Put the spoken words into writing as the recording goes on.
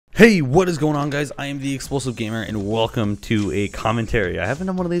Hey, what is going on, guys? I am the Explosive Gamer, and welcome to a commentary. I haven't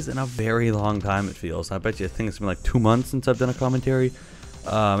done one of these in a very long time, it feels. I bet you, I think it's been like 2 months since I've done a commentary.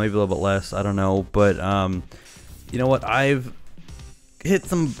 Maybe a little bit less, I don't know. But, you know what? I've hit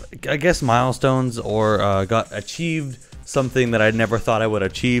some, I guess, milestones, or achieved something that I never thought I would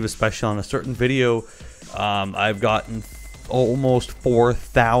achieve, especially on a certain video. I've gotten almost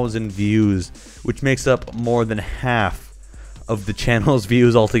 4,000 views, which makes up more than half of the channel's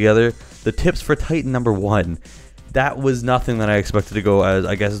views altogether. The tips for Titan #1, that was nothing that I expected to go as,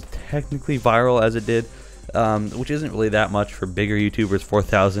 I guess, technically viral as it did, which isn't really that much for bigger YouTubers.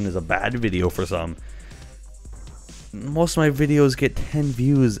 4,000 is a bad video for some. Most of my videos get 10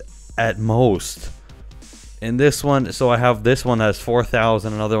 views at most. And this one, so I have this one that has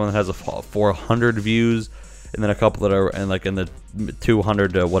 4,000, another one that has 400 views, and then a couple that are in the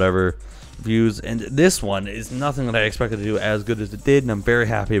 200 whatever views, and this one is nothing that I expected to do as good as it did, and I'm very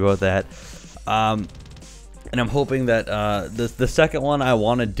happy about that. And I'm hoping that the second one I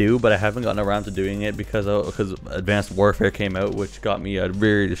want to do, but I haven't gotten around to doing it because Advanced Warfare came out, which got me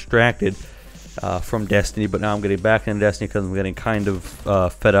very distracted from Destiny. But now I'm getting back into Destiny because I'm getting kind of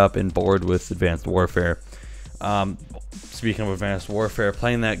fed up and bored with Advanced Warfare. Speaking of Advanced Warfare,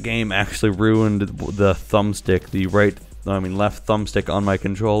 playing that game actually ruined the thumbstick, left thumbstick on my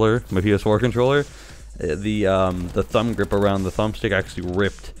controller, my PS4 controller. The thumb grip around the thumbstick actually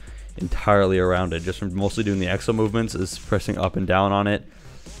ripped entirely around it, just from mostly doing the exo movements, is pressing up and down on it,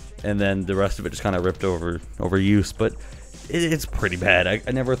 and then the rest of it just kind of ripped over use. But it's pretty bad.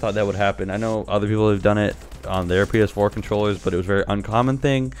 I never thought that would happen. I know other people have done it on their PS4 controllers, but it was a very uncommon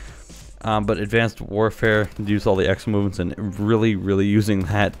thing. But Advanced Warfare used all the exo movements, and really using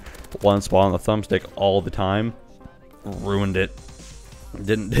that one spot on the thumbstick all the time ruined it.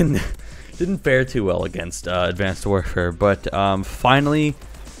 Didn't fare too well against Advanced Warfare. But finally,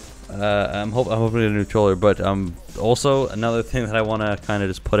 I'm hoping to get a new controller. But also another thing that I want to kind of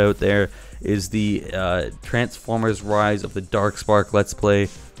just put out there is the Transformers: Rise of the Darkspark Let's Play.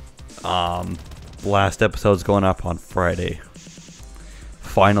 Last episode's going up on Friday.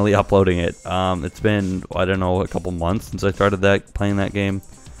 Finally uploading it. It's been, I don't know, a couple months since I started playing that game.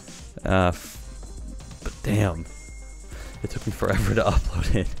 But damn, it took me forever to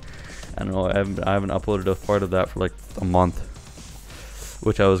upload it. I don't know, I haven't uploaded a part of that for like a month,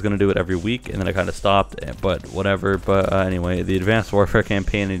 which I was gonna do it every week, and then I kind of stopped. But whatever. But anyway, the Advanced Warfare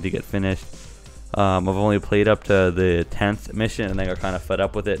campaign needed to get finished. I've only played up to the 10th mission, and then I got kind of fed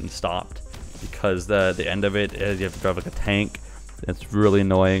up with it and stopped, because the end of it is you have to drive like a tank. It's really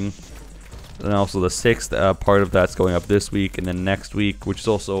annoying. And also the 6th part of that's going up this week, and then next week, which is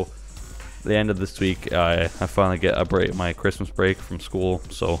also the end of this week, I finally get a break, my Christmas break from school,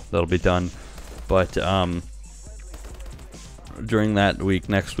 so that'll be done. But during that week,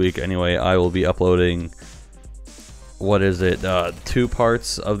 next week anyway, I will be uploading, what is it, 2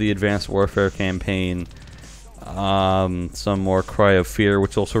 parts of the Advanced Warfare campaign, some more Cry of Fear,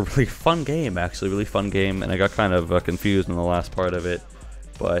 which is also a really fun game, actually, really fun game, and I got kind of confused in the last part of it,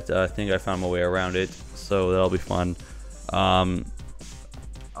 but I think I found my way around it, so that'll be fun.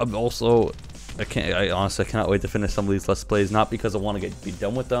 I'm also, I honestly cannot wait to finish some of these Let's Plays, not because I want to be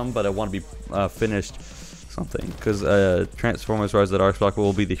done with them, but I want to be finished something, because Transformers: Rise of the Darkspark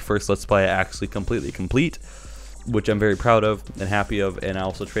will be the first Let's Play I actually completely complete, which I'm very proud of and happy of. And I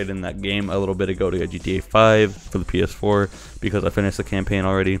also traded in that game a little bit ago to get GTA 5 for the PS4 because I finished the campaign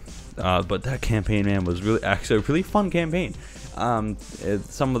already. But that campaign, man, was actually a really fun campaign.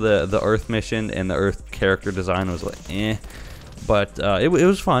 Some of the Earth mission and the Earth character design was like eh, but it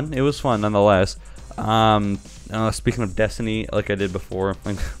was fun. It was fun nonetheless. Speaking of Destiny, like I did before,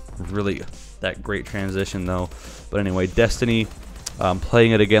 like really that great transition though. But anyway, Destiny.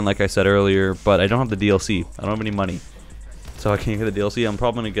 Playing it again, like I said earlier, but I don't have the DLC. I don't have any money, so I can't get the DLC. I'm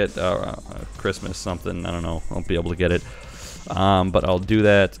probably gonna get Christmas something. I don't know. I won't be able to get it, but I'll do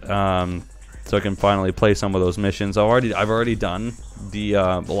that so I can finally play some of those missions. I've already done the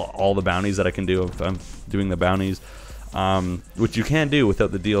all the bounties that I can do. I'm doing the bounties, which you can do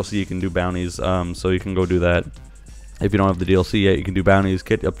without the DLC. You can do bounties, so you can go do that. If you don't have the DLC yet, you can do bounties,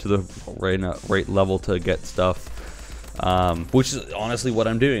 get up to the right level to get stuff. Which is honestly what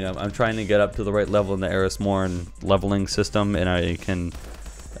I'm doing. I'm trying to get up to the right level in the Eris Morn leveling system, and I can,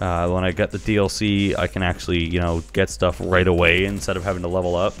 when I get the DLC, I can actually, get stuff right away instead of having to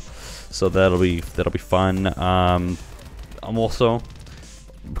level up. So that'll be fun. I'm also,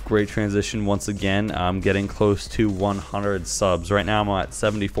 great transition once again. I'm getting close to 100 subs. Right now I'm at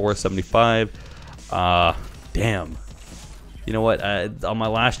 74, 75. Damn. You know what? On my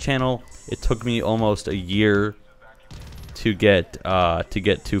last channel, it took me almost a year to get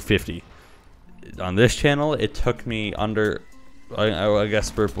to 50. On this channel, it took me under, I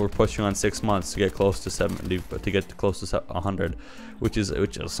guess we're pushing on 6 months to get close to 70, to get close to 100, which is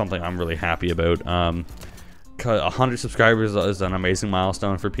something I'm really happy about. 100 subscribers is an amazing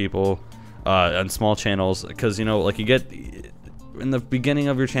milestone for people on small channels, because you know, like, you get in the beginning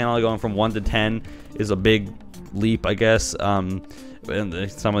of your channel, going from 1 to 10 is a big leap, I guess. And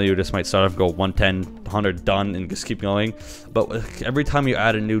some of you just might start off, go 110, 100, done, and just keep going. But every time you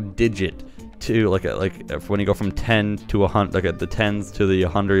add a new digit to, like when you go from 10 to 100, like at the tens to the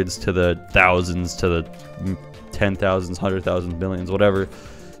hundreds to the thousands to the 10,000s, 100,000, millions, whatever,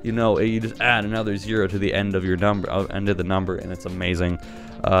 you know, you just add another 0 to the end of your number, end of the number, and it's amazing.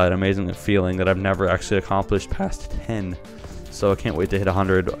 An amazing feeling that I've never actually accomplished past 10. So I can't wait to hit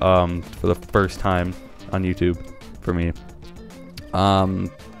 100 for the first time on YouTube for me. I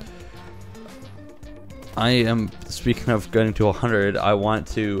am, speaking of getting to 100, I want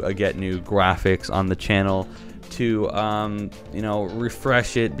to get new graphics on the channel to you know,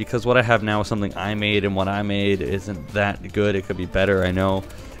 refresh it, because what I have now is something I made, and what I made isn't that good. It could be better, I know,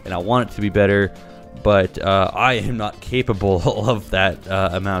 and I want it to be better, but I am not capable of that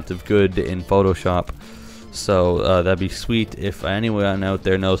amount of good in Photoshop. So that'd be sweet if anyone out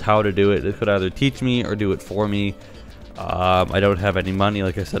there knows how to do it. It could either teach me or do it for me. I don't have any money,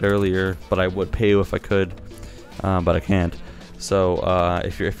 like I said earlier, but I would pay you if I could, but I can't. So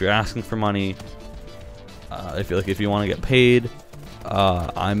if you're asking for money, if you want to get paid,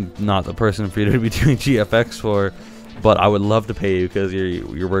 I'm not the person for you to be doing GFX for, but I would love to pay you, because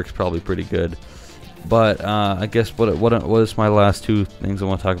your work's probably pretty good. But I guess what is my last two things I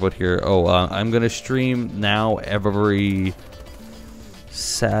want to talk about here? Oh, I'm gonna stream now every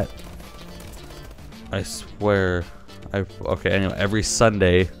I swear. Okay, anyway, every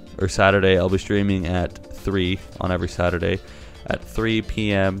Sunday or Saturday I'll be streaming at 3 on every Saturday at 3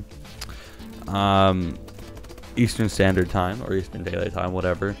 p.m. Eastern Standard Time, or Eastern Daylight Time,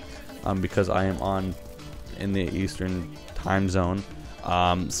 whatever, because I am in the Eastern time zone.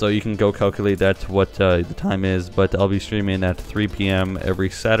 So you can go calculate that to what the time is, but I'll be streaming at 3 p.m. every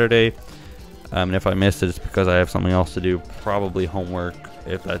Saturday. And if I missed it, it's because I have something else to do, probably homework,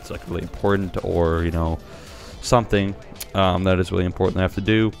 if that's like really important, or you know, something that is really important that I have to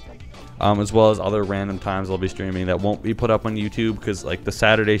do, as well as other random times I'll be streaming that won't be put up on YouTube, because like the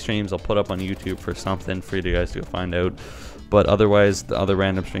Saturday streams I'll put up on YouTube for something for you guys to find out, but otherwise the other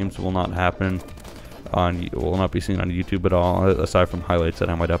random streams will not happen will not be seen on YouTube at all, aside from highlights that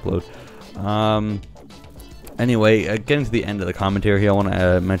I might upload. Anyway, getting to the end of the commentary here, I want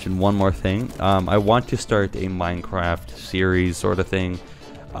to mention one more thing. I want to start a Minecraft series sort of thing.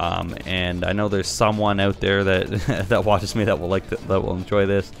 And I know there's someone out there that that watches me that will that will enjoy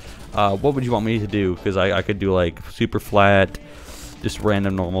this. What would you want me to do? Because I could do like super flat, just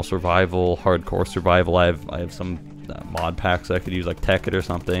random normal survival, hardcore survival. I have some mod packs I could use, like Tekkit or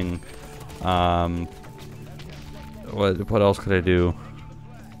something. What else could I do?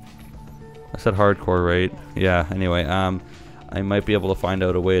 I said hardcore, right? Yeah. Anyway, I might be able to find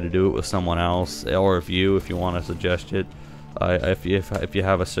out a way to do it with someone else, or if you want to suggest it. If you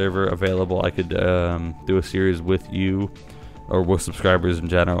have a server available, I could do a series with you, or with subscribers in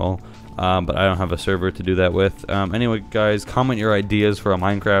general. But I don't have a server to do that with. Anyway, guys, comment your ideas for a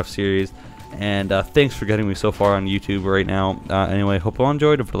Minecraft series, and thanks for getting me so far on YouTube right now. Anyway, hope you all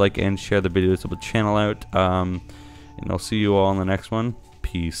enjoyed. If you like and share the video to help the channel out, and I'll see you all in the next one.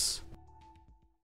 Peace.